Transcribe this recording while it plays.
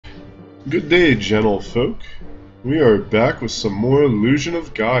Good day, gentle folk. We are back with some more Illusion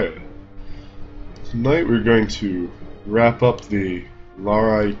of Gaia. Tonight we're going to wrap up the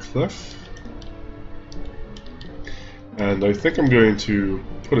Larai Cliff. And I think I'm going to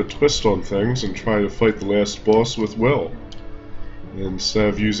put a twist on things and try to fight the last boss with will, instead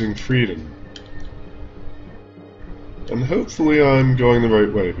of using freedom. And hopefully I'm going the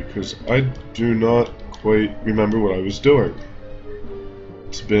right way, because I do not quite remember what I was doing.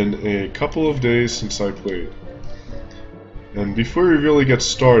 It's been a couple of days since I played. And before we really get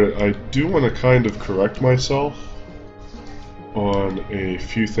started, I do want to kind of correct myself on a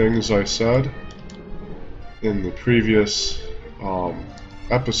few things I said in the previous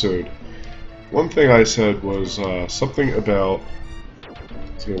episode. One thing I said was something about...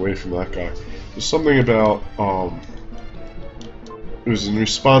 Let's get away from that guy. There's something about... it was in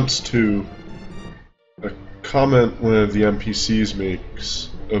response to a comment one of the NPCs makes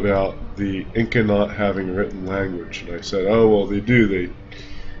about the Incan not having a written language, and I said, oh well, they do. They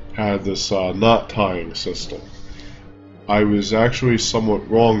had this knot tying system. I was actually somewhat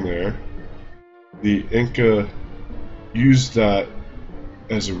wrong there. The Inca used that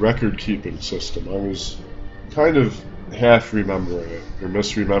as a record keeping system. I was kind of half remembering it, or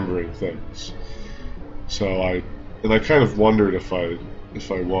misremembering things. So I kind of wondered if I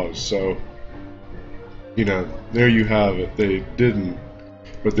was. So, you know, there you have it. They didn't,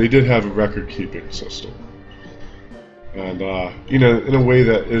 but they did have a record-keeping system. And, you know, in a way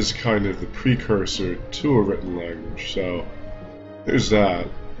that is kind of the precursor to a written language. So, there's that.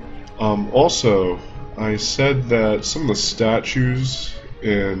 Also, I said that some of the statues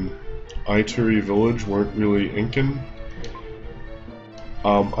in Ituri Village weren't really Incan.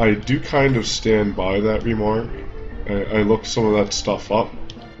 I do kind of stand by that remark. I looked some of that stuff up,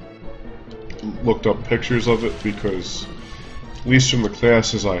 looked up pictures of it, because at least from the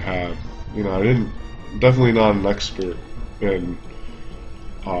classes I had, you know, definitely not an expert in,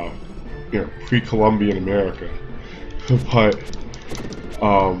 you know, pre-Columbian America, but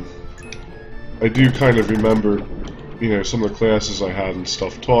I do kind of remember, you know, some of the classes I had and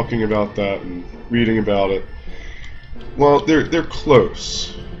stuff talking about that and reading about it. Well, they're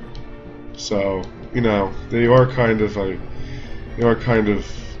close, so. You know, they are kind of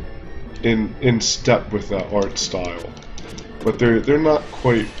in step with that art style, but they're not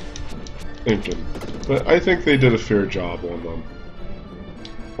quite Incan. But I think they did a fair job on them.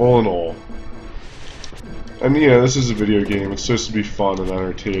 All in all, and yeah, this is a video game. It's supposed to be fun and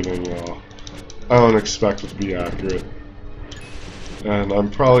entertaining. I don't expect it to be accurate, and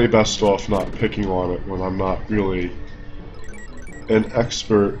I'm probably best off not picking on it when I'm not really an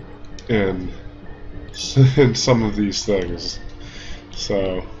expert in some of these things.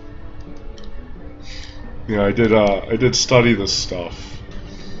 So, you know, I did study this stuff,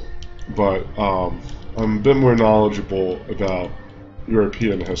 but I'm a bit more knowledgeable about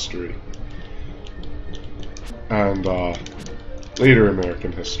European history and later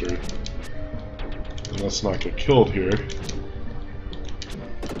American history. And let's not get killed here.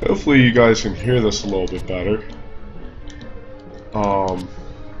 Hopefully you guys can hear this a little bit better.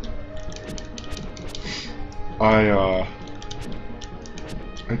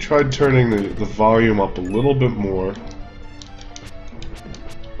 I tried turning the volume up a little bit more.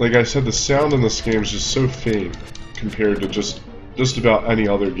 Like I said, the sound in this game is just so faint compared to just about any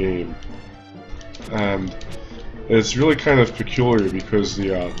other game, and it's really kind of peculiar because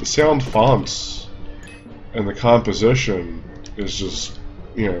the sound fonts and the composition is just,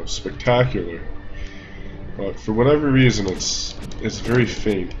 you know, spectacular. But for whatever reason, it's very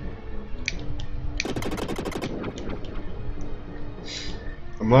faint.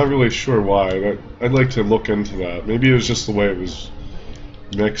 I'm not really sure why. I'd like to look into that. Maybe it was just the way it was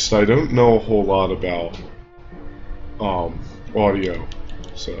mixed. I don't know a whole lot about audio,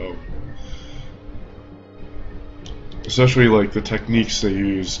 so especially like the techniques they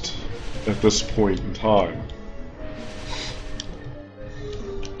used at this point in time.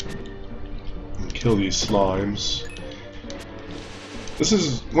 And kill these slimes. This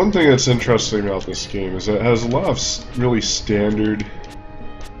is one thing that's interesting about this game, is that it has a lot of really standard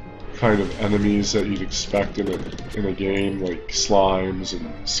kind of enemies that you'd expect in a game, like slimes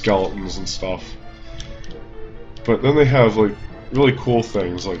and skeletons and stuff. But then they have like really cool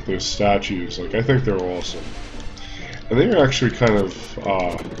things like those statues. Like, I think they're awesome, and they are actually kind of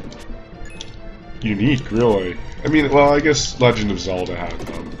unique, really. I mean, well, I guess Legend of Zelda had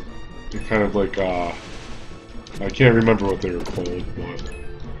them. They're kind of like I can't remember what they were called, but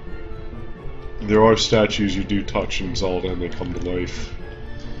there are statues you do touch in Zelda and they come to life.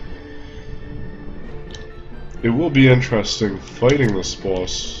 It will be interesting fighting this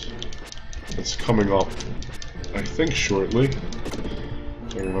boss It's coming up, I think, shortly,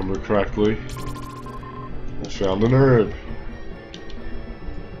 if I remember correctly. I found an herb.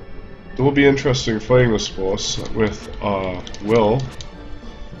 It will be interesting fighting this boss with Will.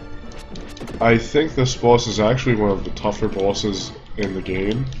 I think this boss is actually one of the tougher bosses in the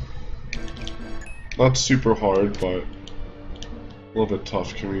game. Not super hard, but a little bit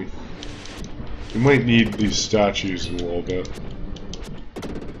tough. We might need these statues in a little bit.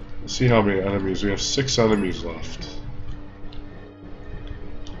 Let's see how many enemies. We have 6 enemies left.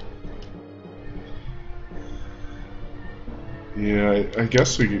 Yeah, I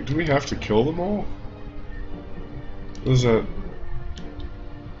guess we do. We have to kill them all? What is that?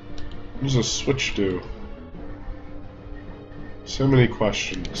 What does a switch do? So many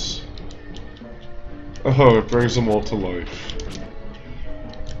questions. Oh, it brings them all to life.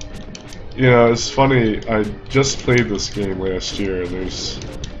 You know, it's funny, I just played this game last year, and there's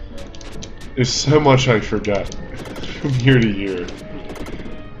so much I forget from year to year.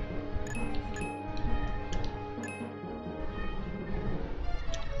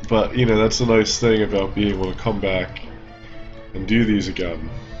 But, you know, that's the nice thing about being able to come back and do these again.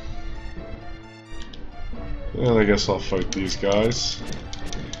 And I guess I'll fight these guys.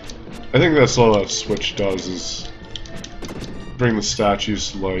 I think that's all that switch does, is bring the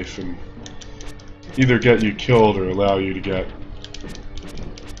statues to life and either get you killed or allow you to get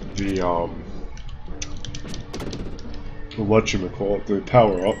the whatchamacallit, the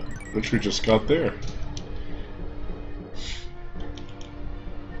power up, which we just got there.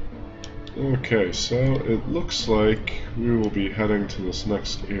 Okay, so it looks like we will be heading to this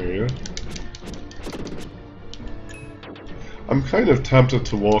next area. I'm kind of tempted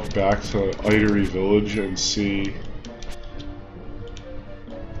to walk back to Itery Village and see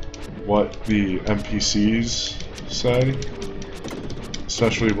what the NPCs say,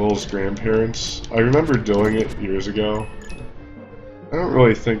 especially Will's grandparents. I remember doing it years ago. I don't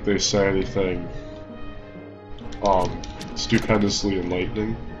really think they say anything stupendously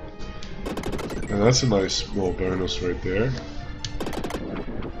enlightening. And that's a nice little bonus right there.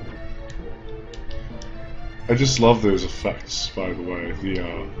 I just love those effects, by the way.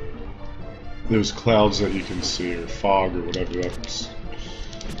 The those clouds that you can see, or fog, or whatever that's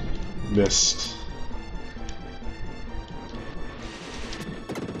mist.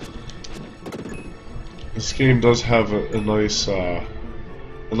 This game does have a nice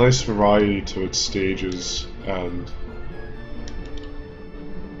variety to its stages, and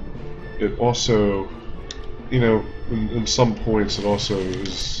it also, you know, in some points it also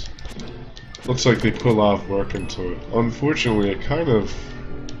is, looks like they put a lot of work into it. Unfortunately, it kind of,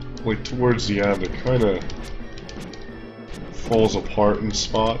 like towards the end, it kind of falls apart in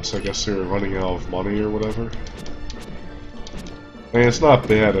spots. I guess they were running out of money or whatever. I mean, it's not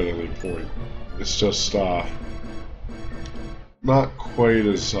bad at any point. It's just not quite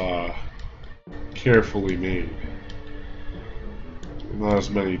as carefully made. Not as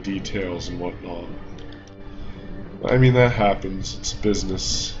many details and whatnot. I mean, that happens. It's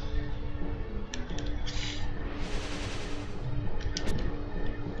business.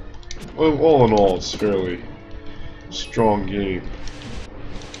 Well, all in all, it's a fairly strong game.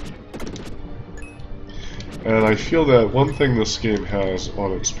 And I feel that one thing this game has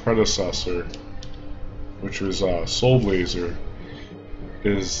on its predecessor, which was Soul Blazer,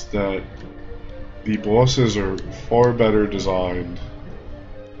 is that the bosses are far better designed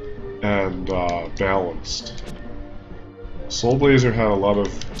and balanced. Soul Blazer had a lot of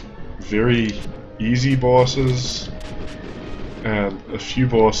very easy bosses and a few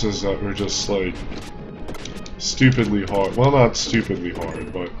bosses that were just like stupidly hard. Well, not stupidly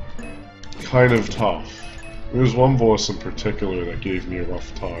hard, but kind of tough. There was one boss in particular that gave me a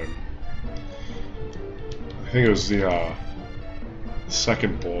rough time. I think it was the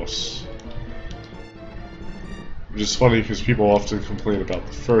second boss. Which is funny because people often complain about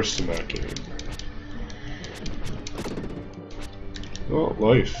the first in that game. Oh,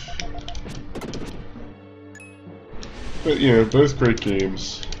 life. But, you know, both great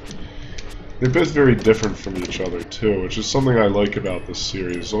games. They're both very different from each other, too, which is something I like about this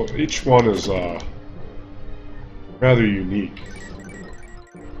series. Each one is rather unique,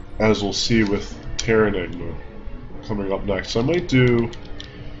 as we'll see with Terra Enigma coming up next. I might do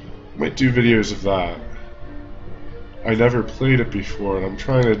videos of that. I never played it before, and I'm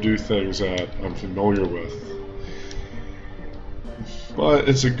trying to do things that I'm familiar with. But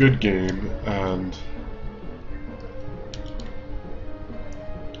it's a good game, and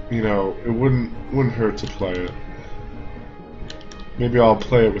you know, it wouldn't hurt to play it. Maybe I'll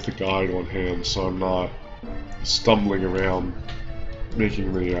play it with a guide on hand, so I'm not stumbling around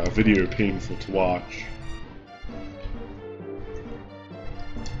making the video painful to watch.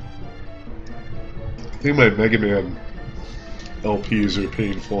 I think my Mega Man LPs are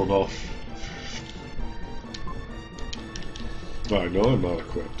painful enough. But I know I'm not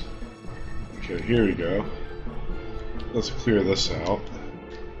equipped. Okay, here we go. Let's clear this out.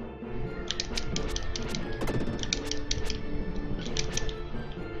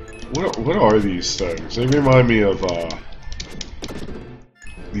 What are these things? They remind me of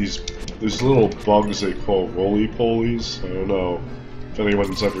these little bugs they call roly-polies. I don't know if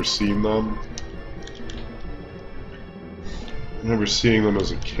anyone's ever seen them. I remember seeing them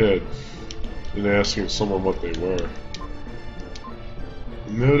as a kid and asking someone what they were.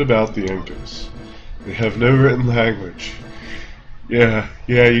 Note about the Incans. They have no written language. Yeah,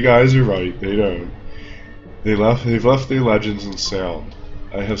 you guys are right, they don't. They've left their legends in sound.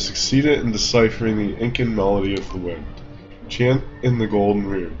 I have succeeded in deciphering the Incan melody of the wind. Chant in the golden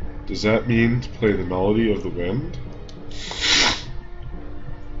room. Does that mean to play the melody of the wind?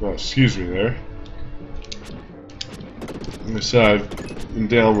 Oh, excuse me there. Like I said, I've been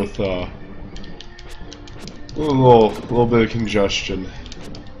down with a little bit of congestion.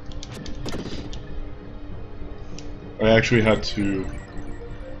 I actually had to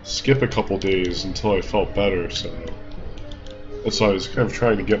skip a couple days until I felt better, so that's why I was kind of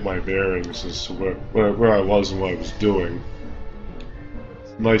trying to get my bearings as to where I was and what I was doing.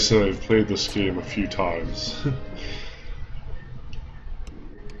 Nice that I've played this game a few times.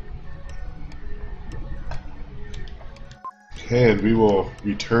 And we will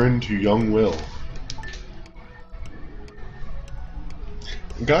return to young Will.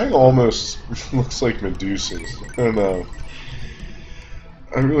 Gaia almost looks like Medusa's. I don't know.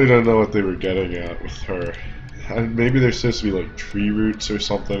 I really don't know what they were getting at with her. Maybe they're supposed to be like tree roots or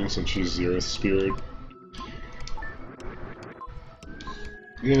something, since she's the earth spirit.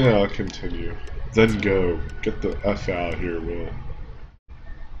 Yeah, I'll continue. Then go. Get the F out of here, Will.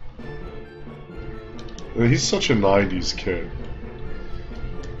 I mean, he's such a 90s kid.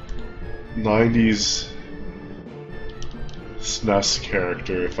 90s SNES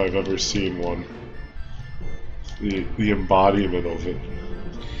character, if I've ever seen one. The embodiment of it.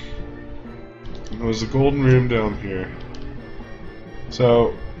 There's a golden room down here.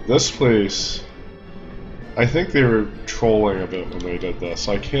 So, this place, I think they were trolling a bit when they did this.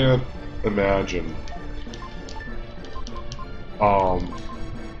 I can't imagine.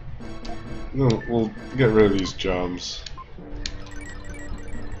 We'll get rid of these gems.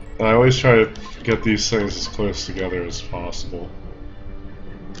 And I always try to get these things as close together as possible.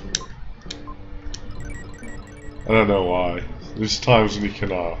 I don't know why. There's times when you can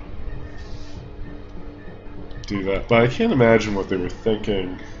do that, but I can't imagine what they were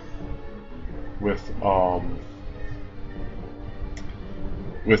thinking with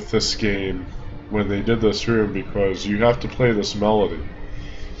this game when they did this room, because you have to play this melody,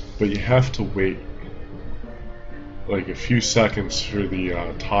 but you have to wait like a few seconds for the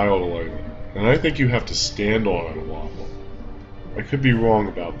tile to light up, and I think you have to stand on it a while. I could be wrong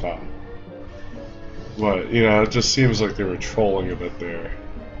about that, but you know, it just seems like they were trolling a bit there.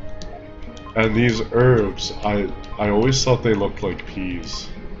 And these herbs, I always thought they looked like peas.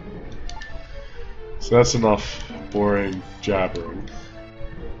 So that's enough boring jabbering.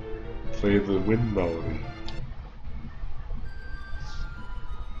 Play the wind melody.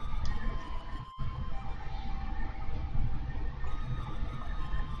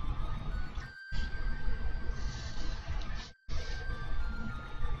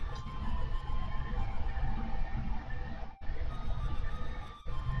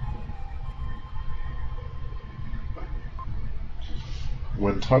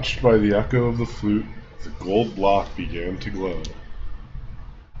 When touched by the echo of the flute, the gold block began to glow.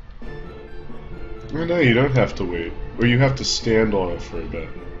 Oh, no, you don't have to wait. Or you have to stand on it for a bit.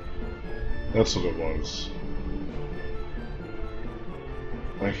 That's what it was.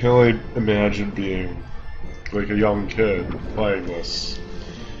 I can only imagine being like a young kid playing this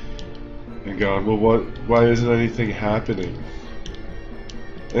and going, well, why isn't anything happening?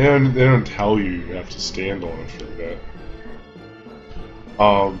 They don't tell you have to stand on it for a bit.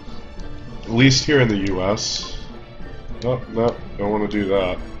 At least here in the US, no, don't want to do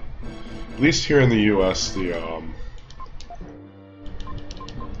that. At least here in the US, the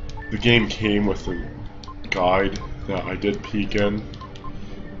game came with a guide that I did peek in.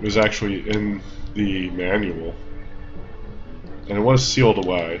 It was actually in the manual, and it was sealed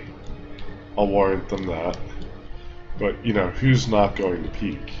away. I'll warrant them that. But, you know, who's not going to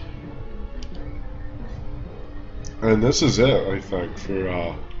peek? And this is it, I think,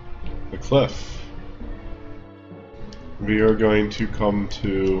 for the cliff. we are going to come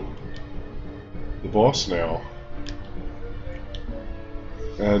to the boss now.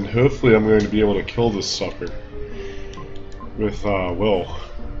 And hopefully I'm going to be able to kill this sucker with Will.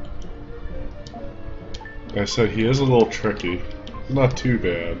 Like I said, he is a little tricky. Not too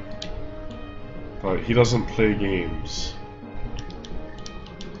bad. But he doesn't play games.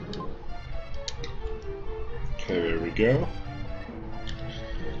 Okay, there we go.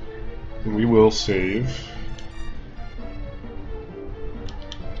 And we will save.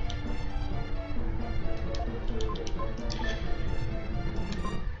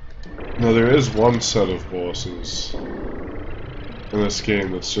 Now there is one set of bosses in this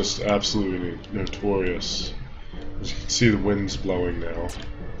game that's just absolutely notorious. As you can see, the wind's blowing now.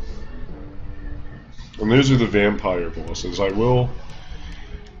 And those are the vampire bosses. I will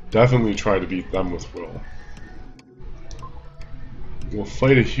definitely try to beat them with Will. We'll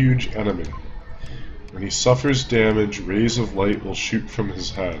fight a huge enemy. When he suffers damage, rays of light will shoot from his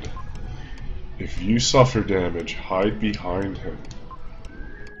head. If you suffer damage, hide behind him.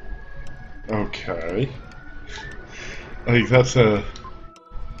 Okay. Like, that's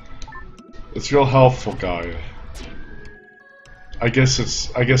real helpful, Gaia. I guess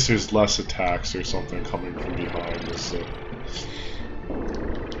there's less attacks or something coming from behind is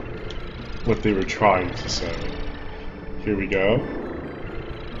what they were trying to say. Here we go.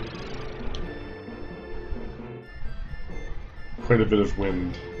 Quite a bit of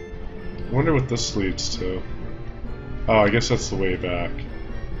wind. I wonder what this leads to. Oh, I guess that's the way back.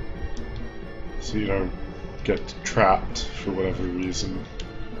 So you don't get trapped for whatever reason.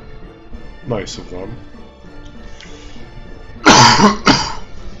 Nice of them.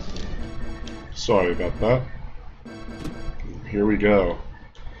 Sorry about that. Here we go.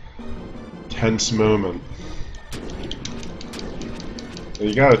 Tense moment.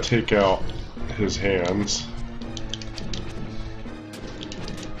 You gotta take out his hands.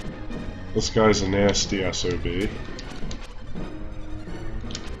 This guy's a nasty SOB.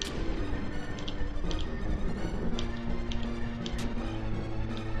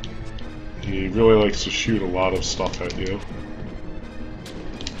 He really likes to shoot a lot of stuff at you.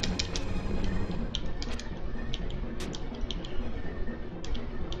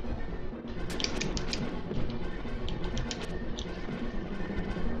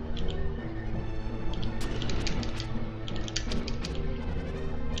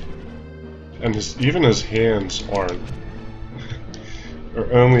 And even his hands are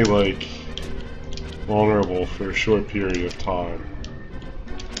only like vulnerable for a short period of time.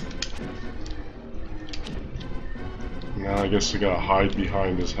 Now I guess we gotta hide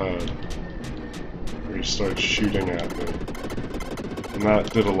behind his head where he starts shooting at me. And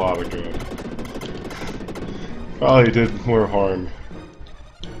that did a lot of good. Probably did more harm.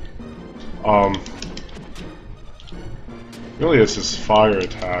 Really it's his fire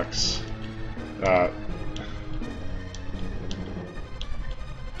attacks that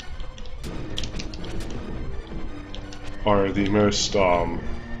are the most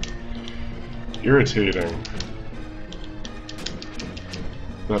irritating.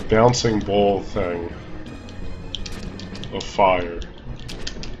 That bouncing ball thing of fire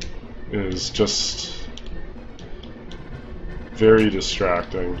is just very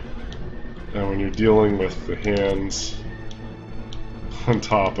distracting. And when you're dealing with the hands on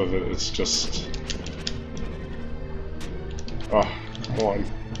top of it, it's just... ah, come on.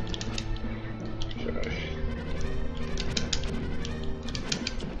 Okay.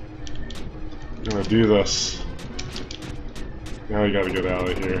 I'm gonna do this. Now we gotta get out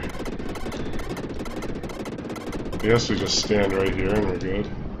of here. I guess we just stand right here and we're good.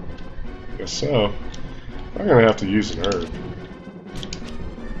 Guess so. I'm gonna have to use an herb.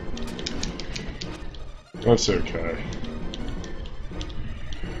 That's okay.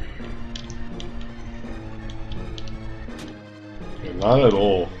 Yeah, not at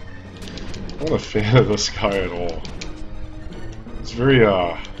all. I'm not a fan of this guy at all. It's very,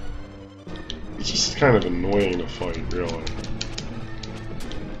 it's just kind of annoying to fight, really.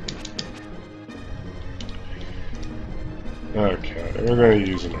 Okay, we're going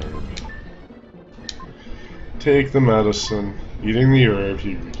to use an herb. Take the medicine. Eating the herb,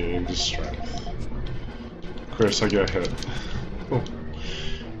 he regained his strength. Of course, I get hit.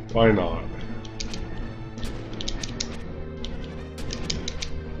 Why not?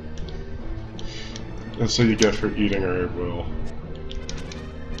 That's what you get for eating herb, Will.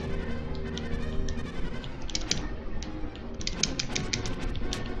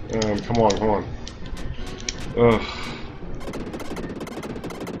 Come on, come on. Ugh.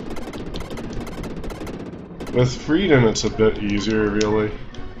 With freedom, it's a bit easier, really.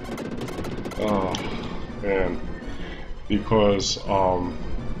 Oh, man. because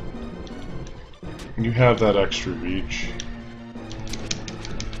you have that extra reach.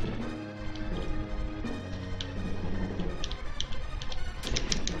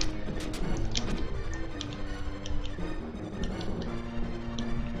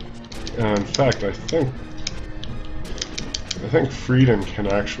 And in fact, I think Freedom can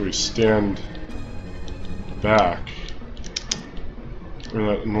actually stand back, or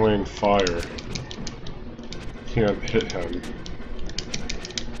that annoying fire can't hit him.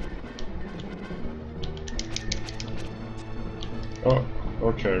 Oh,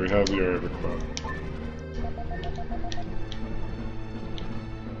 okay, we have the herb equipped.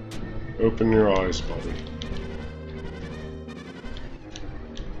 Open your eyes, buddy.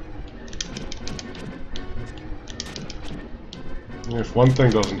 If one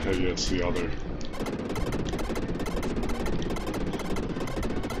thing doesn't hit you, it's the other.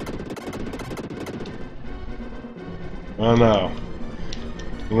 Oh no.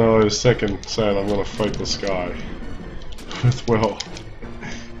 No, I was thinking, saying I'm gonna fight this guy with Will.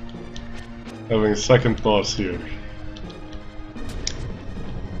 Having second thoughts here.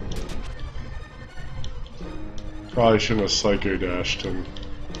 Probably shouldn't have psycho dashed him.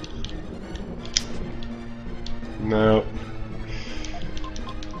 No.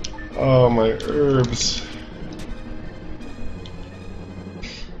 Oh, my herbs.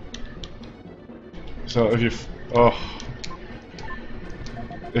 So if you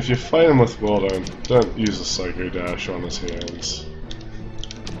if you fight him with Will, don't use a psycho dash on his hands.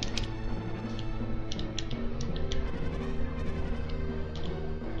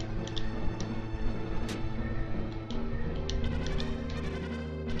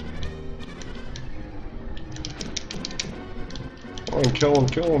 Come on, kill him,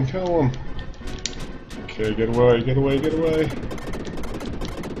 kill him, kill him! Okay, get away, get away, get away!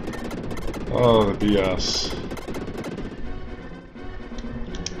 Oh, the BS.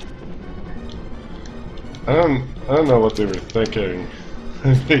 I don't know what they were thinking,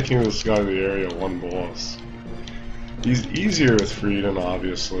 making this guy the area 1 boss. He's easier with Freedom,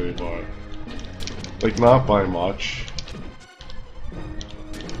 obviously, but like not by much.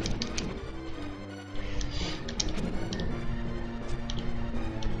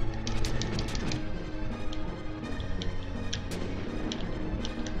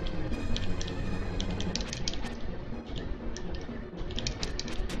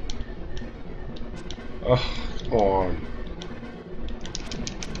 Oh, come on.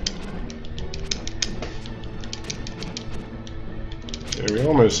 Okay, we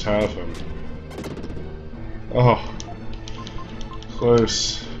almost have him. Oh,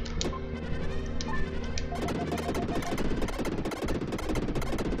 close.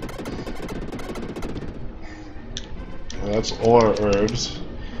 That's all our herbs.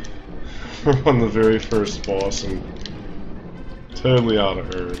 We're on the very first boss and totally out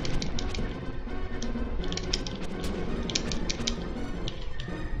of herb.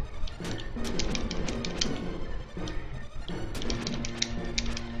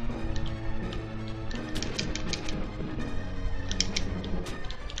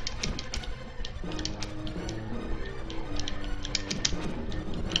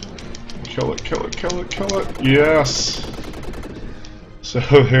 Kill it, kill it, kill it, kill it! Yes! So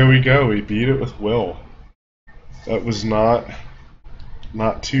here we go, we beat it with Will. That was not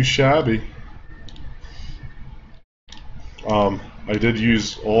too shabby. I did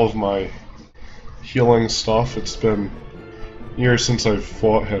use all of my healing stuff. It's been years since I've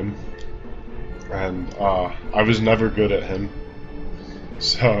fought him. And I was never good at him.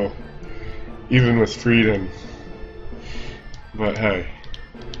 So, even with Freedom. But hey.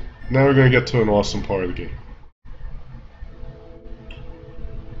 Now we're going to get to an awesome part of the game.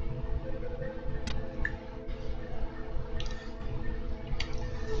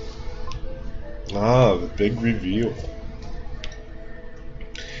 Ah, the big reveal.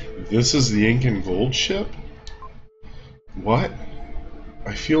 This is the Incan gold ship? What?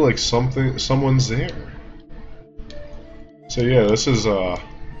 I feel like someone's there. So yeah, this is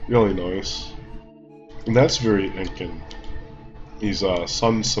really nice. And that's very Incan. These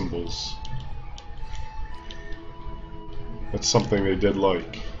sun symbols. That's something they did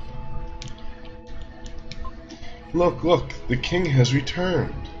like. Look, look, the king has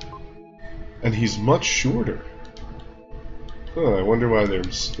returned. And he's much shorter. Huh, I wonder why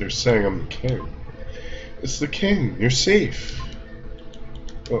they're saying I'm the king. It's the king, you're safe.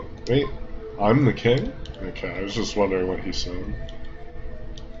 Oh, wait, I'm the king? Okay, I was just wondering what he said.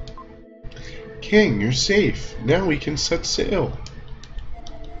 King, you're safe. Now we can set sail.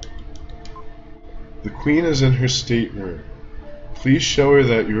 The queen is in her stateroom. Please show her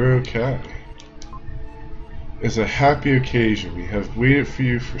that you're okay. is a happy occasion. We have waited for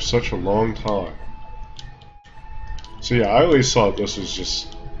you for such a long time. So yeah, I always thought this was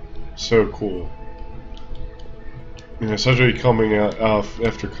just so cool. You know, especially coming out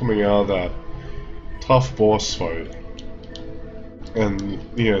after coming out of that tough boss fight, and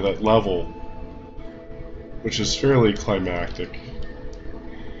you know that level, which is fairly climactic.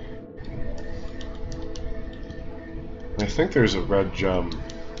 I think there's a red gem.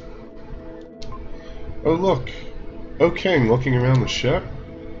 Oh look! Oh King, looking around the ship?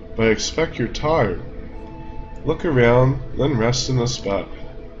 But I expect you're tired. Look around, then rest in this bed.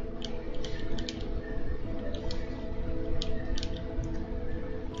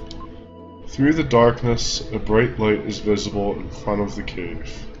 Through the darkness, a bright light is visible in front of the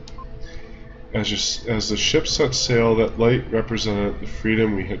cave. As the ship set sail, that light represented the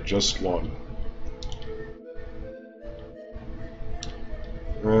freedom we had just won.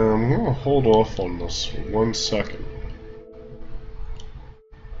 I'm going to hold off on this for 1 second.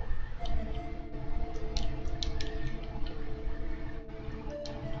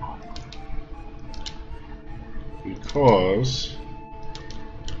 Because...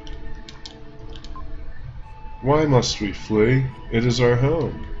 why must we flee? It is our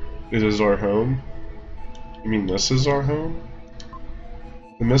home. It is our home? You mean this is our home?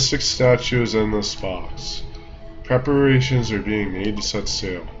 The mystic statue is in this box. Preparations are being made to set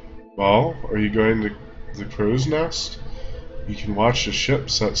sail. Well, are you going to the crow's nest? You can watch the ship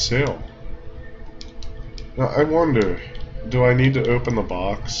set sail. Now, I wonder, do I need to open the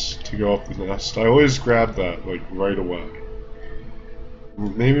box to go up the nest? I always grab that, like, right away.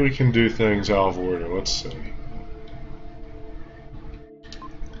 Maybe we can do things out of order, let's see.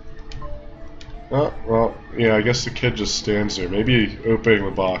 Oh, well, yeah, I guess the kid just stands there. Maybe opening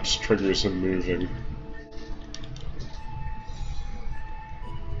the box triggers him moving.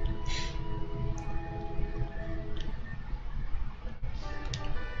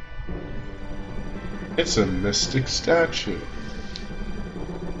 It's a mystic statue.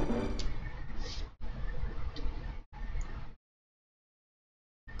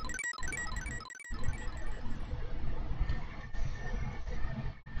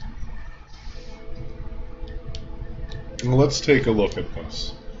 Well, let's take a look at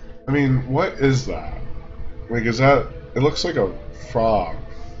this. I mean, what is that? Like, is that... it looks like a frog.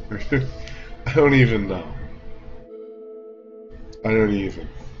 I don't even know. I don't even.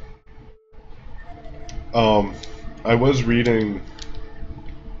 I was reading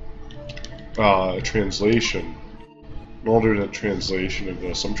a translation, an alternate translation of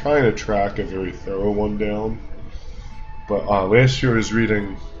this. I'm trying to track a very thorough one down. But last year I was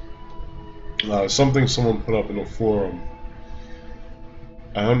reading something someone put up in a forum.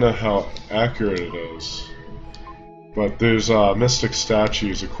 I don't know how accurate it is, but there's mystic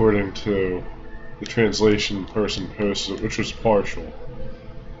statues according to the translation person posted, which was partial.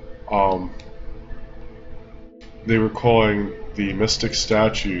 They were calling the mystic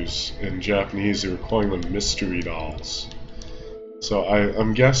statues in Japanese, they were calling them mystery dolls. So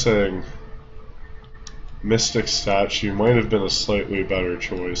I'm guessing mystic statue might have been a slightly better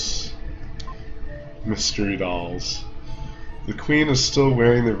choice. Mystery dolls. The queen is still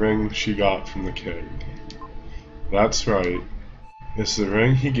wearing the ring she got from the king. That's right. It's the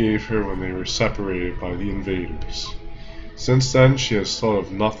ring he gave her when they were separated by the invaders. Since then, she has thought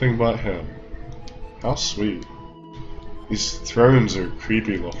of nothing but him. How sweet. These thrones are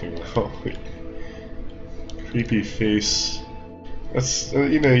creepy looking though. Creepy face. That's,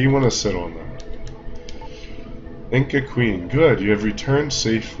 you know, you want to sit on that. Inca Queen, good, you have returned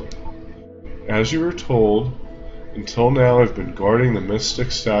safely. As you were told, until now I've been guarding the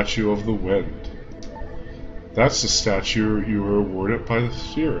mystic statue of the wind. That's the statue you were awarded by the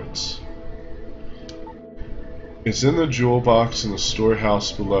spirits. It's in the jewel box in the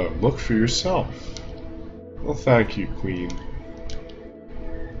storehouse below. Look for yourself. Well, thank you, Queen.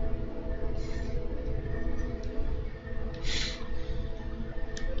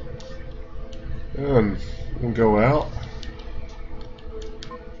 And we'll go out.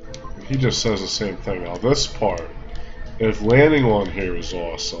 He just says the same thing. Now this part, if landing on here is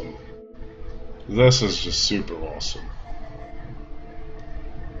awesome, this is just super awesome.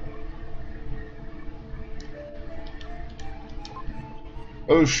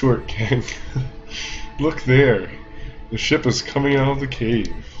 Oh, Short King. Look there. The ship is coming out of the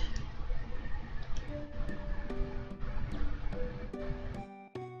cave.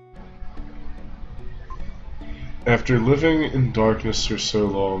 After living in darkness for so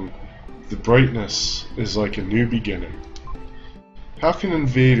long, the brightness is like a new beginning. How can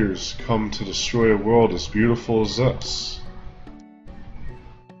invaders come to destroy a world as beautiful as this?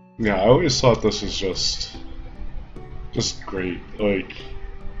 Yeah, I always thought this was just just great. Like,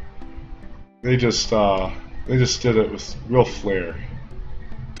 they just did it with real flair.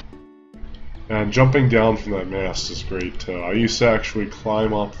 And jumping down from that mast is great too. I used to actually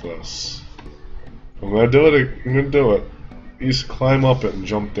climb up this. I'm gonna do it. I'm gonna do it. I used to climb up it and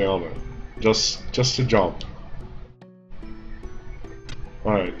jump down it, just to jump.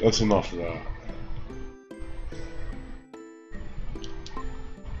 All right, that's enough of that.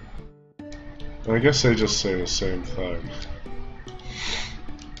 I guess they just say the same thing.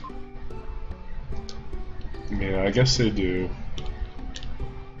 Yeah, I guess they do.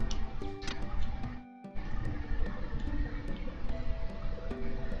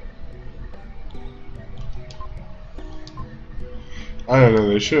 I don't know,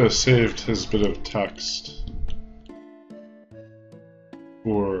 they should have saved his bit of text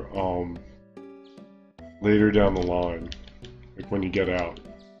for, later down the line, like when you get out.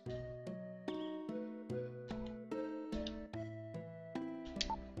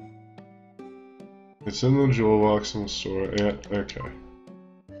 It's in the jewel box in the store. Yeah, okay.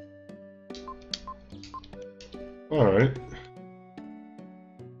 Alright.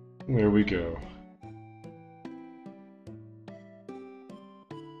 There we go.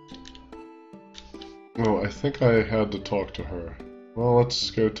 Oh, I think I had to talk to her. Well, let's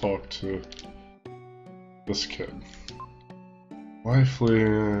go talk to this kid. Why flee?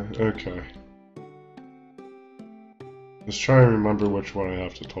 Okay. Just try and remember which one I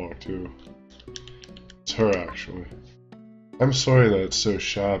have to talk to. It's her, actually. I'm sorry that it's so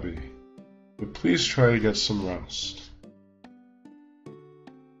shabby, but please try to get some rest.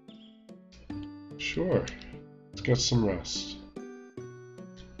 Sure, let's get some rest.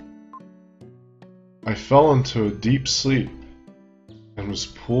 I fell into a deep sleep and was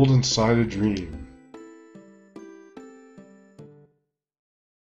pulled inside a dream.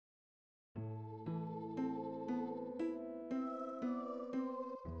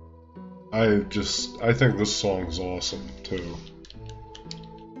 I think this song's awesome, too.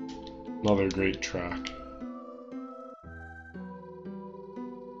 Another great track.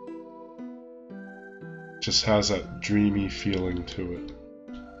 Just has that dreamy feeling to it.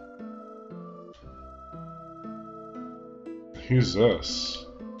 Who's this?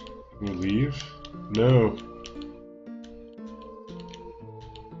 Can you leave? No.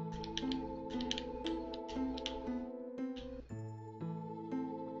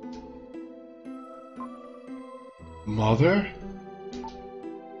 Mother?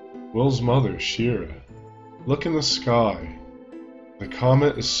 Will's mother, Shira. Look in the sky. The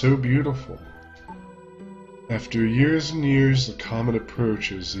comet is so beautiful. After years and years, the comet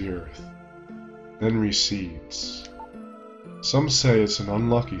approaches the Earth, then recedes. Some say it's an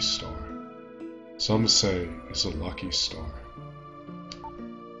unlucky star. Some say it's a lucky star.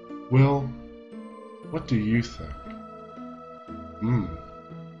 Will, what do you think?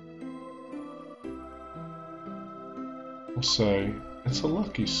 I'll say it's a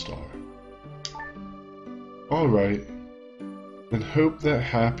lucky star. Alright, then hope that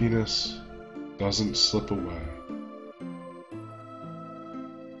happiness doesn't slip away.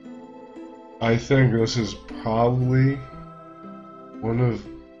 I think this is probably one of,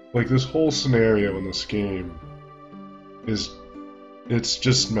 like, this whole scenario in this game it's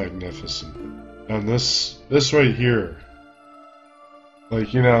just magnificent. And this right here,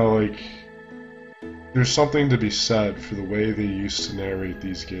 like, you know, like, there's something to be said for the way they used to narrate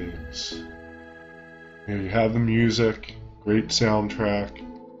these games. You know, you have the music, great soundtrack,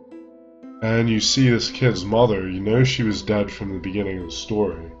 and you see this kid's mother. You know she was dead from the beginning of the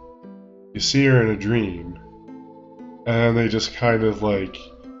story. You see her in a dream, and they just kind of like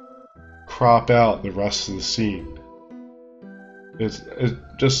crop out the rest of the scene. It's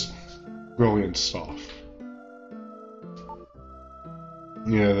just brilliant stuff.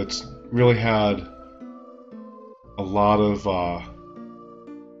 Yeah, that's really had a lot of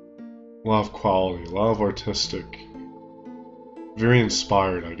quality, a lot of artistic, very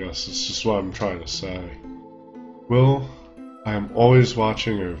inspired, I guess. It's just what I'm trying to say. Will, I am always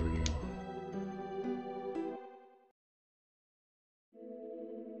watching over you.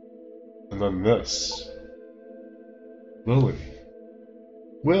 And then this. Lily.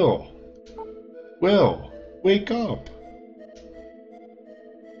 Will, wake up.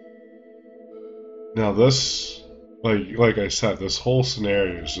 Now this, like I said, this whole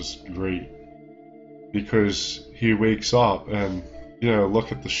scenario is just great. Because he wakes up and, you know,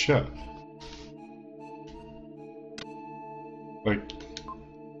 look at the ship. Like,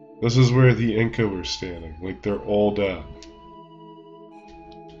 this is where the Inca were standing. Like, they're all dead.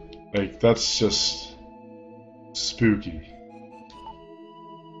 Like, that's just spooky.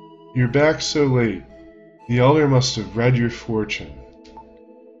 You're back so late. The elder must have read your fortune.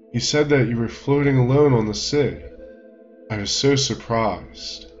 He said that you were floating alone on the sea. I was so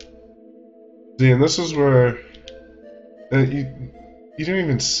surprised. See, and this is where you don't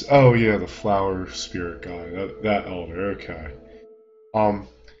even. Oh yeah, the flower spirit guy, that elder. Okay.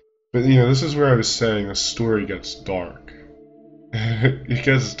 But you know, this is where I was saying the story gets dark. It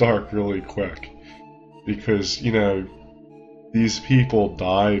gets dark really quick because you know these people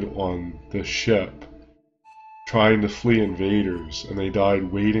died on the ship trying to flee invaders, and they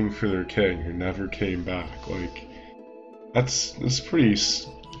died waiting for their king who never came back. Like that's pretty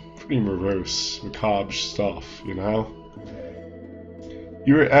morose, macabre stuff, you know?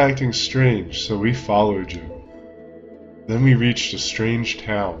 You were acting strange, so we followed you. Then we reached a strange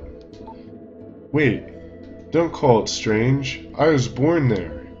town. Wait, don't call it strange. I was born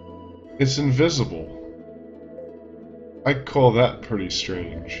there. It's invisible. I'd call that pretty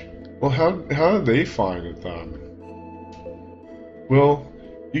strange. Well, how did they find it then? Well,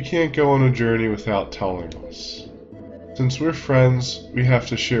 you can't go on a journey without telling us. Since we're friends, we have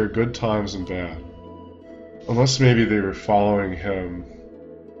to share good times and bad. Unless maybe they were following him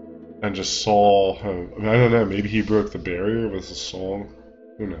and just saw him. I mean, I don't know, maybe he broke the barrier with the song.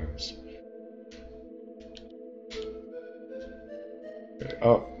 Who knows? Okay,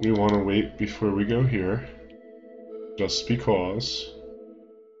 oh, we want to wait before we go here. Just because.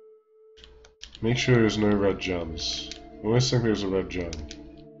 Make sure there's no red gems. I always think there's a red gem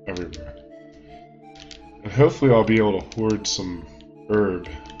everywhere. And hopefully I'll be able to hoard some herb.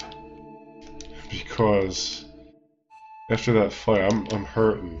 Because after that fight, I'm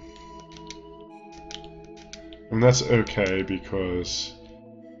hurting. And that's okay because,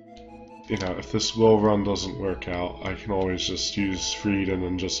 you know, if this will run doesn't work out, I can always just use freedom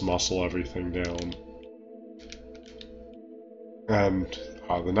and just muscle everything down. And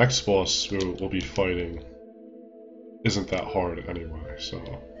the next boss we'll be fighting isn't that hard anyway, so,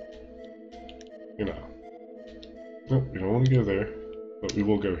 you know. Nope, we don't want to go there, but we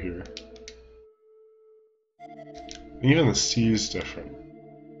will go here. Even the sea is different.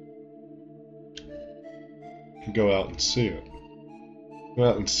 You can go out and see it. Go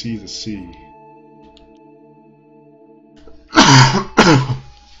out and see the sea.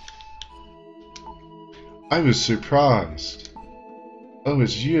 I was surprised. Oh,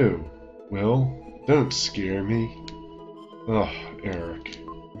 it's you. Well, don't scare me. Ugh, Eric.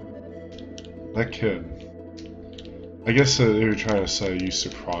 That kid. I guess they were trying to say you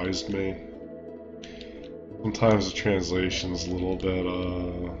surprised me. Sometimes the translation's a little bit,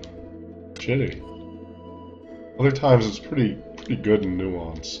 shitty. Other times it's pretty good and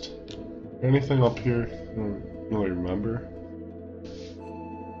nuanced. Is there anything up here? I don't really remember.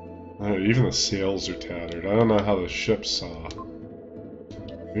 Even the sails are tattered. I don't know how the ship's,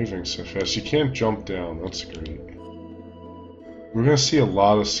 moving so fast. You can't jump down, that's great. We're gonna see a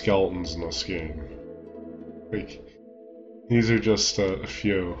lot of skeletons in this game. Like, these are just a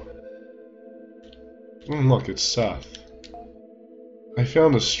few. And look, it's Seth. I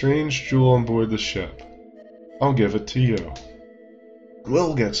found a strange jewel on board the ship. I'll give it to you.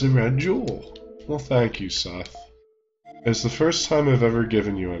 Will gets a red jewel. Well, thank you, Seth. It's the first time I've ever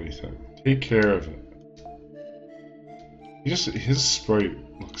given you anything. Take care of it. His sprite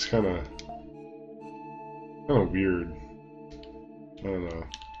looks kind of weird. I don't know.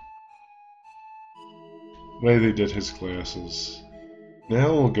 The way they did his glasses.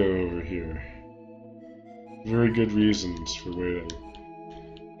 Now we'll go over here. Very good reasons for waiting.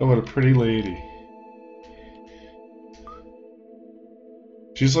 Oh, what a pretty lady.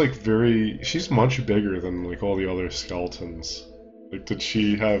 She's like she's much bigger than like all the other skeletons. Like, did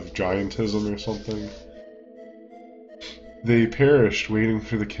she have giantism or something? They perished waiting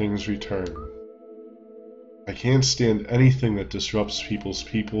for the king's return. I can't stand anything that disrupts people's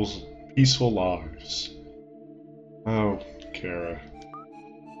peaceful lives. Oh, Kara.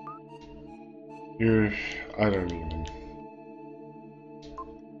 I don't even.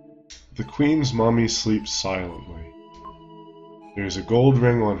 The queen's mummy sleeps silently. There's a gold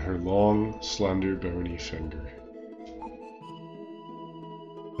ring on her long, slender, bony finger.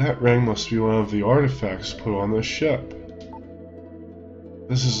 That ring must be one of the artifacts put on the ship.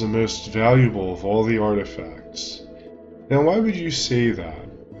 This is the most valuable of all the artifacts. Now, why would you say that,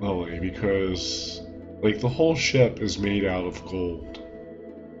 Lily? Because, like, the whole ship is made out of gold.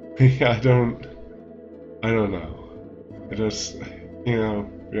 I don't know. It just, you know,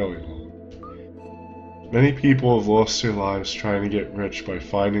 really don't. Many people have lost their lives trying to get rich by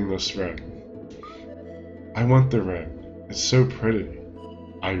finding this ring. I want the ring. It's so pretty.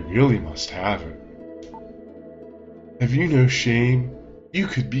 I really must have it. Have you no shame? You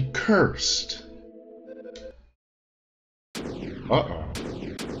could be cursed. Uh-oh.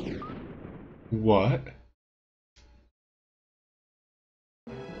 What?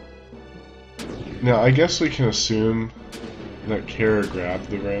 Now, I guess we can assume that Kara grabbed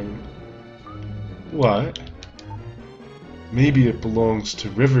the ring. What? Maybe it belongs to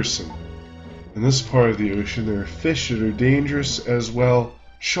Riverson. In this part of the ocean, there are fish that are dangerous as well.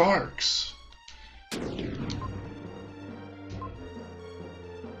 Sharks!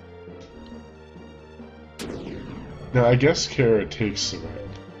 Now, I guess Kara takes the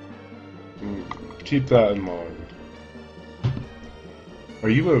ring. Keep that in mind. Are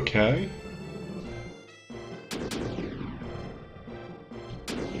you okay?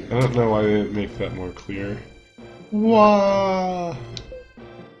 I don't know why they didn't make that more clear. Wah!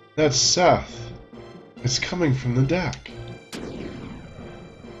 That's Seth. It's coming from the deck.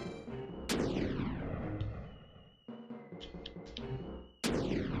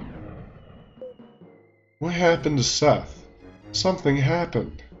 What happened to Seth? Something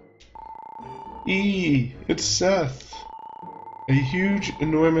happened. It's Seth. A huge,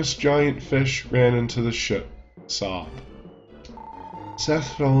 enormous giant fish ran into the ship. Sob.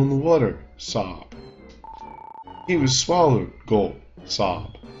 Seth fell in the water. Sob. He was swallowed. Gulp.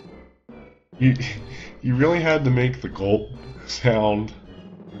 Sob. You really had to make the gulp sound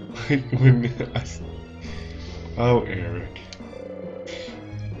like when Oh, Eric.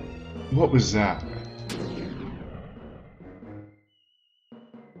 What was that?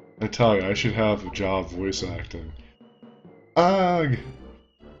 I tell you, I should have a job voice acting. Ugh!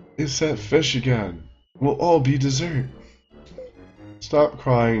 It's that fish again. We'll all be dessert. Stop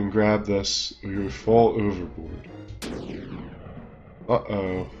crying and grab this, or you'll fall overboard.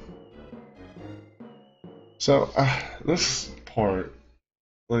 Uh-oh. So, this part,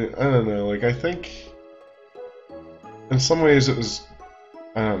 like, I don't know, like, I think, in some ways it was,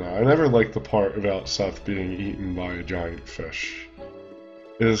 I don't know, I never liked the part about Seth being eaten by a giant fish.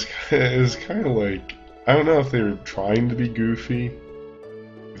 It was kind of like, I don't know if they were trying to be goofy,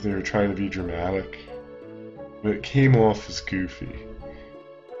 if they were trying to be dramatic, but it came off as goofy.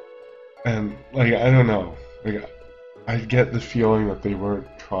 And, like, I don't know, like, I get the feeling that they weren't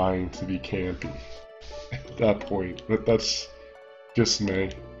trying to be campy at that point, but that's just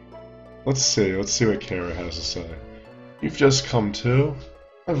me. Let's see what Kara has to say. You've just come to?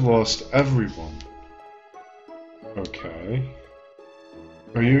 I've lost everyone. Okay.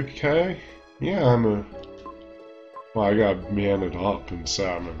 Are you okay? Yeah, well, I got manned up and say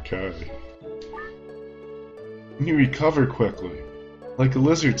I'm okay. You recover quickly. Like a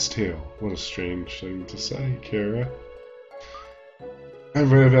lizard's tail. What a strange thing to say, Kara. I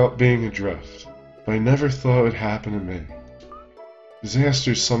read about being adrift, but I never thought it would happen to me.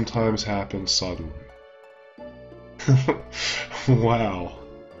 Disasters sometimes happen suddenly. Wow.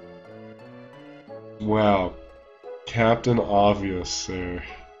 Wow. Captain Obvious there.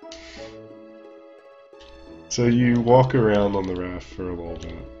 So you walk around on the raft for a little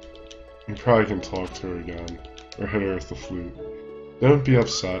bit. You probably can talk to her again, or hit her with the flute. Don't be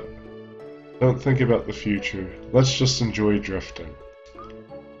upset. Don't think about the future. Let's just enjoy drifting.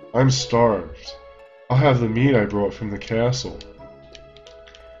 I'm starved. I'll have the meat I brought from the castle.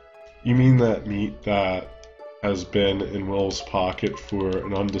 You mean that meat that has been in Will's pocket for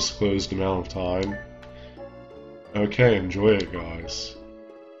an undisclosed amount of time? Okay, enjoy it, guys.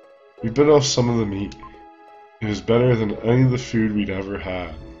 We bit off some of the meat. It was better than any of the food we'd ever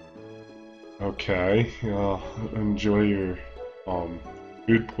had. Okay, enjoy your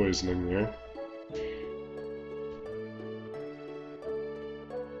food poisoning there.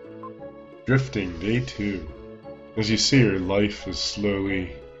 Drifting, day 2. As you see, your life is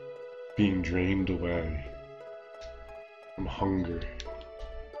slowly being drained away from hunger.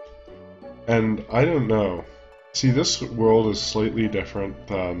 And I don't know. See, this world is slightly different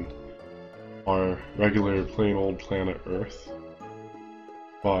than our regular plain old planet Earth.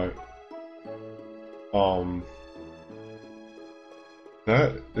 But,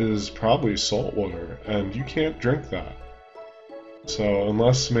 that is probably salt water, and you can't drink that. So,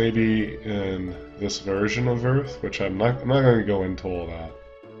 unless maybe in this version of Earth, which I'm not going to go into all that,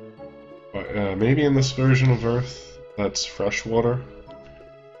 but maybe in this version of Earth, that's fresh water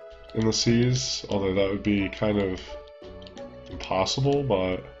in the seas, although that would be kind of impossible,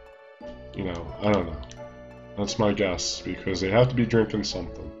 but, you know, I don't know. That's my guess, because they have to be drinking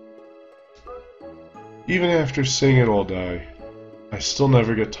something. Even after seeing it all day, I still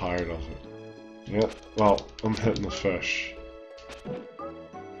never get tired of it. Yeah, well, I'm hitting the fish.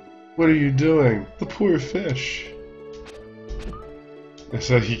 What are you doing? The poor fish!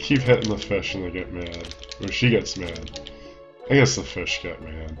 So you keep hitting the fish and they get mad. Or she gets mad. I guess the fish get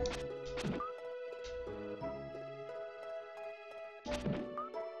mad.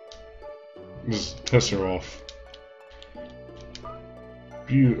 Just piss her off.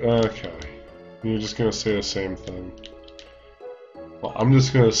 Okay. You're just gonna say the same thing. Well, I'm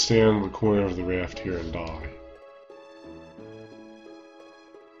just gonna stand in the corner of the raft here and die.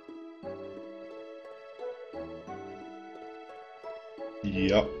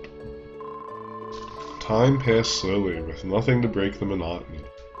 Yep. Time passed slowly, with nothing to break the monotony.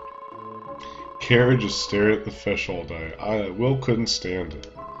 Kara just stared at the fish all day. Will couldn't stand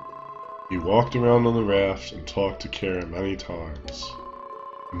it. He walked around on the raft and talked to Kara many times.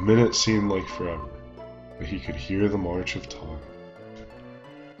 A minute seemed like forever, but he could hear the march of time.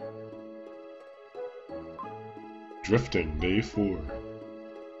 Drifting, Day 4.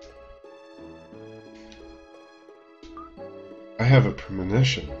 I have a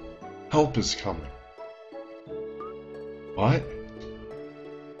premonition. Help is coming. What?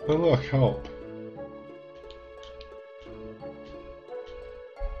 Oh look, help.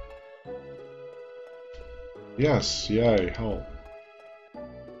 Yes, yay, help.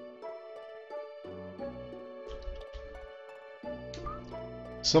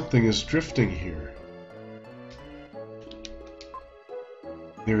 Something is drifting here.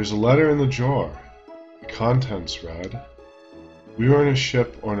 There is a letter in the jar. The contents read, "We are on a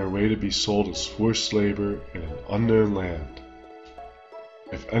ship on our way to be sold as forced labor in an unknown land.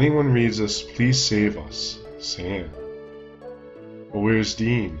 If anyone reads this, please save us. Sam." Well, where's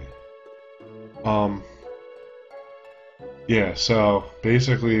Dean? Yeah, so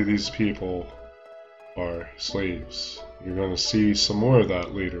basically these people are slaves. You're going to see some more of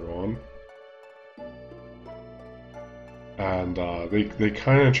that later on. And they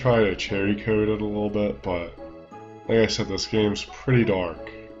kind of try to cherry coat it a little bit, but like I said, this game's pretty dark.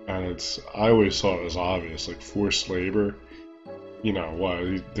 And I always thought it was obvious, like forced labor. You know,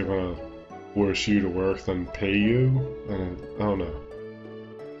 what, they're going to force you to work, then pay you? And I don't know.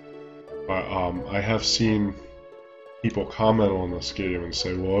 But I have seen people comment on this game and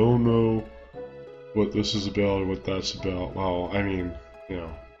say, well, I don't know what this is about or what that's about. Well, I mean, you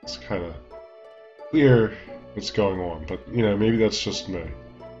know, it's kind of clear what's going on, but, you know, maybe that's just me.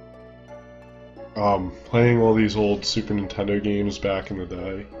 Playing all these old Super Nintendo games back in the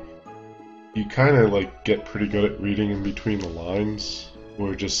day, you kind of, like, get pretty good at reading in between the lines,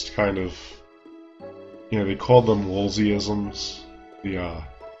 or just kind of, you know, they called them Woolseyisms, the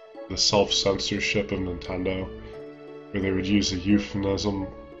self-censorship of Nintendo, where they would use a euphemism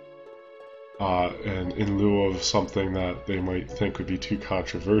and in lieu of something that they might think would be too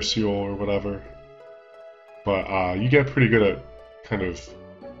controversial or whatever. But you get pretty good at kind of,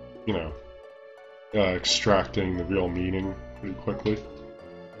 you know, extracting the real meaning pretty quickly.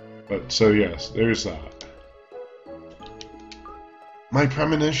 But so yes, there's that. My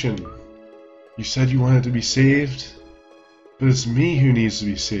premonition! You said you wanted to be saved? But it's me who needs to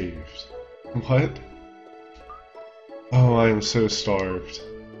be saved. What? Oh, I am so starved.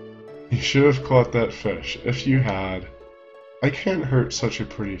 You should have caught that fish, if you had. I can't hurt such a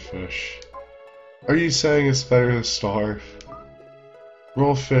pretty fish. Are you saying it's better to starve?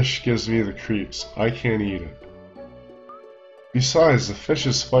 Raw fish gives me the creeps. I can't eat it. Besides, the fish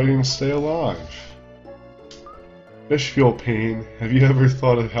is fighting to stay alive. Fish feel pain. Have you ever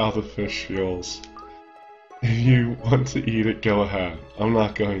thought of how the fish feels? If you want to eat it, go ahead. I'm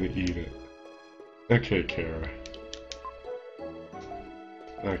not going to eat it. Okay, Kara.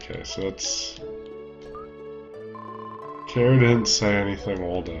 Okay, so it's... Kara didn't say anything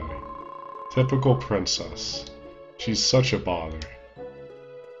all day. Typical princess. She's such a bother.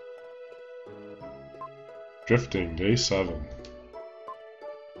 Drifting, Day 7.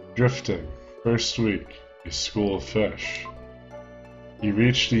 Drifting, first week, a school of fish. He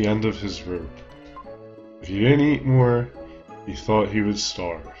reached the end of his rope. If he didn't eat more, he thought he would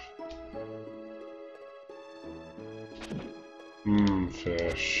starve.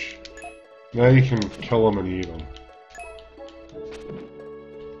 Fish. Now you can kill him and eat him.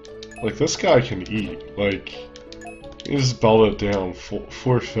 Like, this guy can eat. Like, he just belted it down.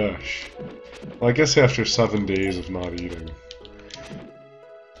 4 fish. Well, I guess after 7 days of not eating.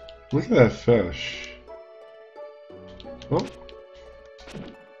 Look at that fish. Oh.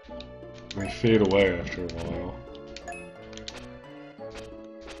 They fade away after a while.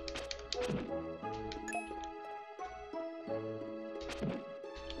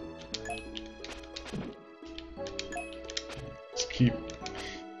 Just keep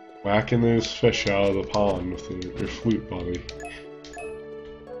whacking those fish out of the pond with your flute, buddy.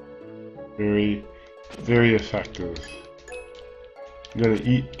 Very, very effective. I'm gonna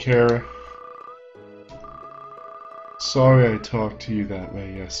eat, Kara. Sorry I talked to you that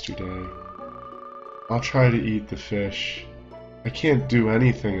way yesterday. I'll try to eat the fish. I can't do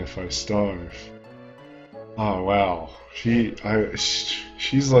anything if I starve. Oh wow,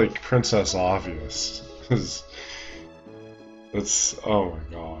 she's like Princess Obvious. That's, oh my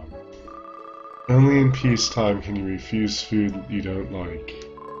god. Only in peacetime can you refuse food you don't like.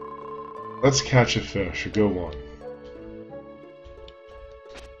 Let's catch a fish, a good one.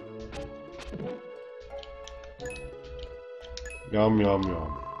 Yum yum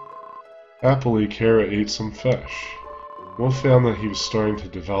yum. Happily, Kara ate some fish. Will found that he was starting to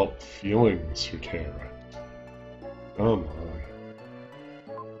develop feelings for Kara. Oh my.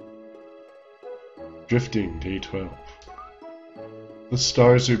 Drifting, day 12. The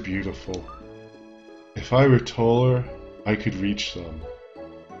stars are beautiful. If I were taller, I could reach them.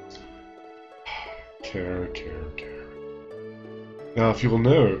 Kara. Now, if you'll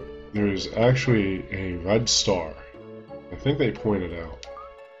note, there is actually a red star. I think they pointed out.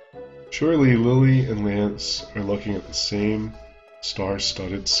 Surely Lily and Lance are looking at the same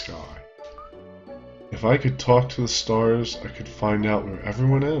star-studded sky. If I could talk to the stars, I could find out where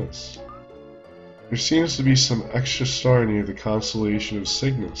everyone is. There seems to be some extra star near the constellation of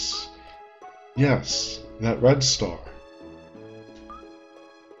Cygnus. Yes, that red star.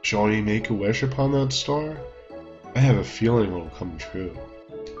 Shall we make a wish upon that star? I have a feeling it'll come true.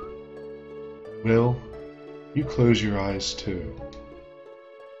 Will, you close your eyes too.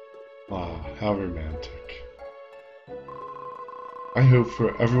 Ah, how romantic. I hope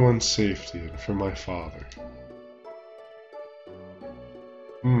for everyone's safety and for my father.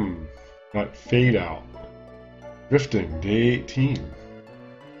 That fade out. Drifting, day 18.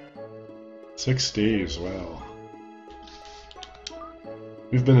 6 days, wow.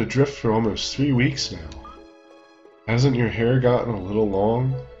 We've been adrift for almost 3 weeks now. Hasn't your hair gotten a little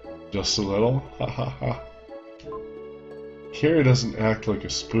long? Just a little? Ha ha ha. Kara doesn't act like a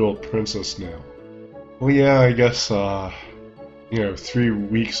spoiled princess now. Well, yeah, I guess, 3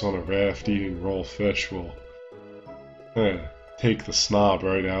 weeks on a raft eating raw fish will take the snob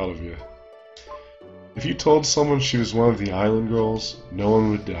right out of you. If you told someone she was one of the island girls, no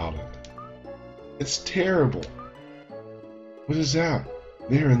one would doubt it. It's terrible. What is that?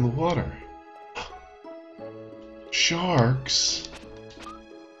 They're in the water. Sharks?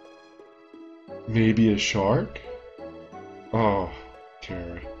 Maybe a shark? Oh,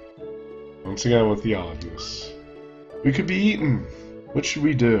 Kara. Once again with the obvious. We could be eaten. What should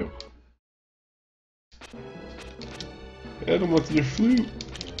we do? Hit them with your flute.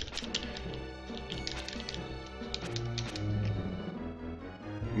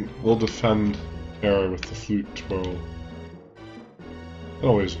 We'll defend Kara with the flute twirl. It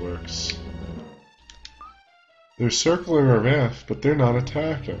always works. They're circling our raft, but they're not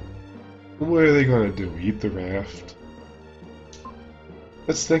attacking. What are they going to do? Eat the raft?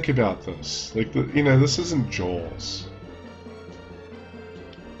 Let's think about this. Like, this isn't Joel's.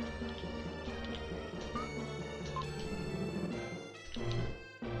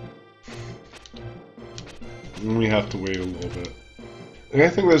 And we have to wait a little bit. And I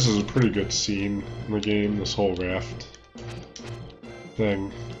think this is a pretty good scene in the game, this whole raft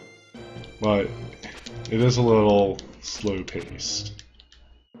thing. But it is a little slow-paced.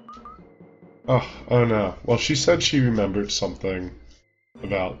 Oh no. Well, she said she remembered something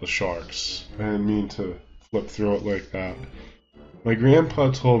about the sharks. I didn't mean to flip through it like that. My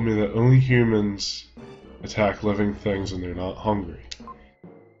grandpa told me that only humans attack living things when they're not hungry.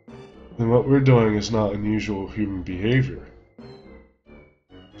 And what we're doing is not unusual human behavior.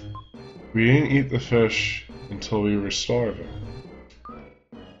 We didn't eat the fish until we were starving.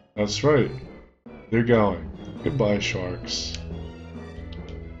 That's right. They're going. Goodbye, sharks.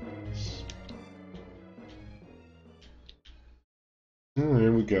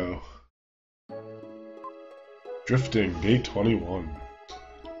 There we go. Drifting, day 21.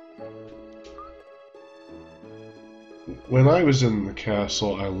 When I was in the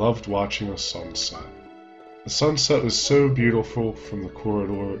castle, I loved watching a sunset. The sunset was so beautiful from the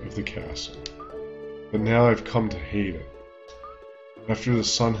corridor of the castle. But now I've come to hate it. After the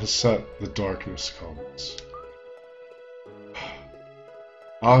sun has set, the darkness comes.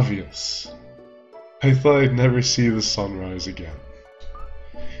 Obvious. I thought I'd never see the sunrise again.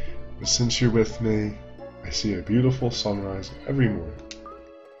 But since you're with me, I see a beautiful sunrise every morning.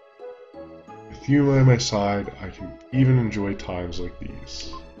 With you by my side, I can even enjoy times like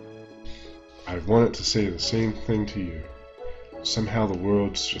these. I wanted to say the same thing to you. Somehow the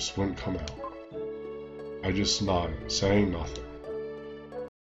words just wouldn't come out. I just nodded, saying nothing.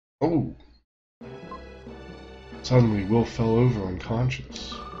 Oh! Suddenly Will fell over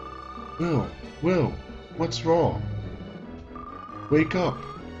unconscious. Will, what's wrong? Wake up!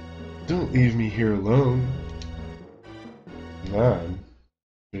 Don't leave me here alone. and then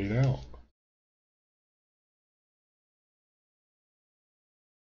fade out.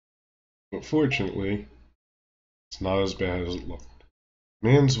 But fortunately, it's not as bad as it looked.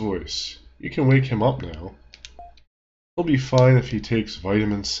 Man's voice. You can wake him up now. He'll be fine if he takes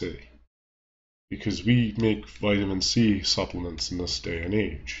vitamin C. Because we make vitamin C supplements in this day and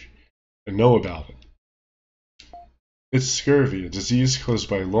age, and know about it. It's scurvy, a disease caused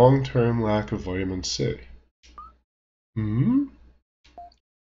by long-term lack of vitamin C.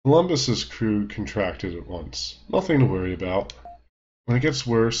 Columbus's crew contracted it once. Nothing to worry about. When it gets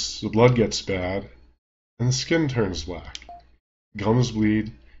worse, the blood gets bad, and the skin turns black. Gums bleed,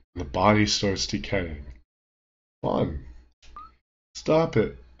 and the body starts decaying. Fun. Stop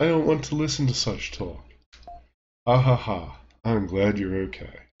it. I don't want to listen to such talk. Ha ha ha. I'm glad you're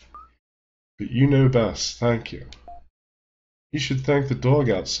okay. But you know best, thank you. You should thank the dog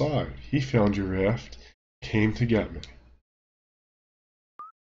outside. He found your raft and came to get me.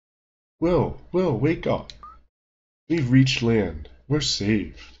 Will, wake up. We've reached land. We're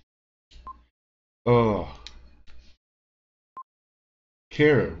saved. Kara,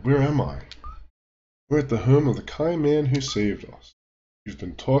 where am I? We're at the home of the kind man who saved us. You've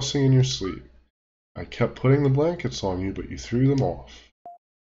been tossing in your sleep. I kept putting the blankets on you, but you threw them off.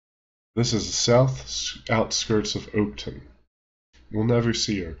 This is the south outskirts of Oakton. We'll never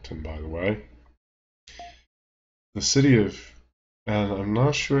see Oakton, by the way. The city of, and I'm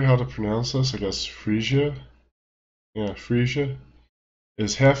not sure how to pronounce this, I guess Frisia? Yeah, Frisia,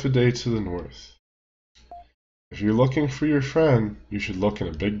 is half a day to the north. If you're looking for your friend, you should look in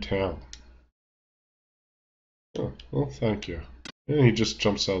a big town. Oh, well, thank you. And he just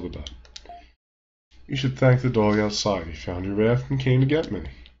jumps out of the bed. You should thank the dog outside. He found your raft and came to get me.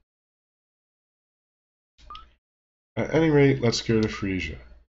 At any rate, let's go to Frisia.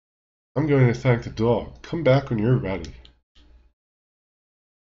 I'm going to thank the dog. Come back when you're ready.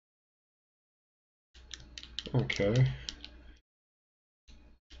 Okay.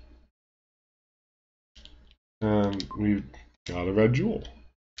 And we've got a red jewel.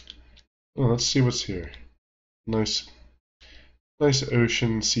 Oh, let's see what's here. Nice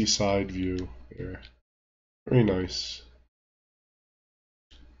ocean, seaside view there. Very nice.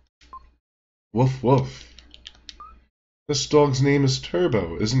 Woof woof. This dog's name is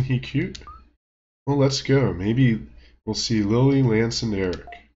Turbo. Isn't he cute? Well, let's go. Maybe we'll see Lily, Lance, and Eric.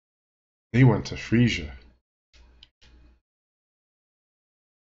 They went to Frisia.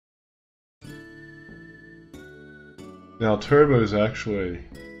 Now, Turbo is actually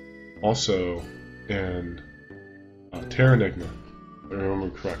also in Terranigma, if I remember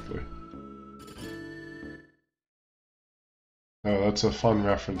correctly. Oh, that's a fun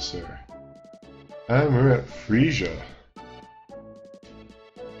reference there. And we're at Frisia.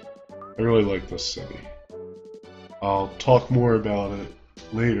 I really like this city. I'll talk more about it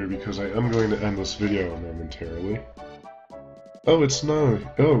later because I am going to end this video momentarily. Oh, it's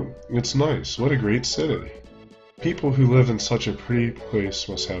nice. What a great city. People who live in such a pretty place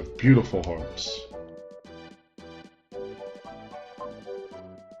must have beautiful hearts.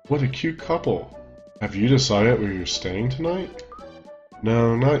 What a cute couple. Have you decided where you're staying tonight?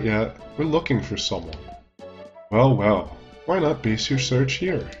 No, not yet. We're looking for someone. Well, why not base your search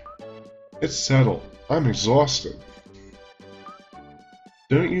here? It's settled. I'm exhausted.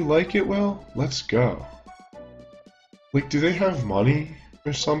 Don't you like it, Will? Let's go. Like, do they have money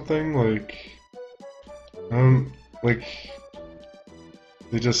or something? Like,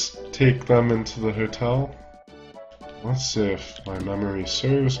 they just take them into the hotel? Let's see if my memory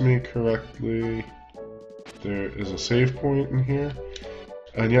serves me correctly. There is a save point in here.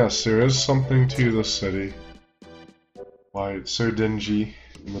 And yes, there is something to this city. Why it's so dingy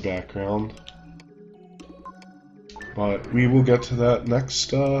in the background. But we will get to that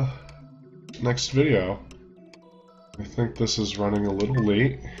next video. I think this is running a little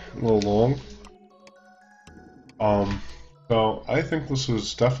late, a little long. So I think this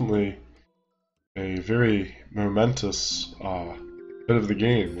was definitely a very momentous bit of the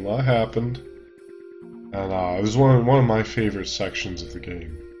game. A lot happened, and it was one of my favorite sections of the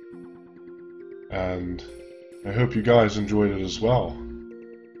game. And I hope you guys enjoyed it as well.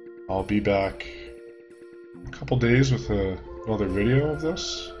 I'll be back in a couple days with another video of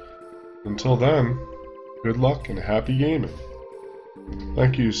this. Until then, good luck and happy gaming.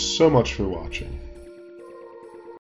 Thank you so much for watching.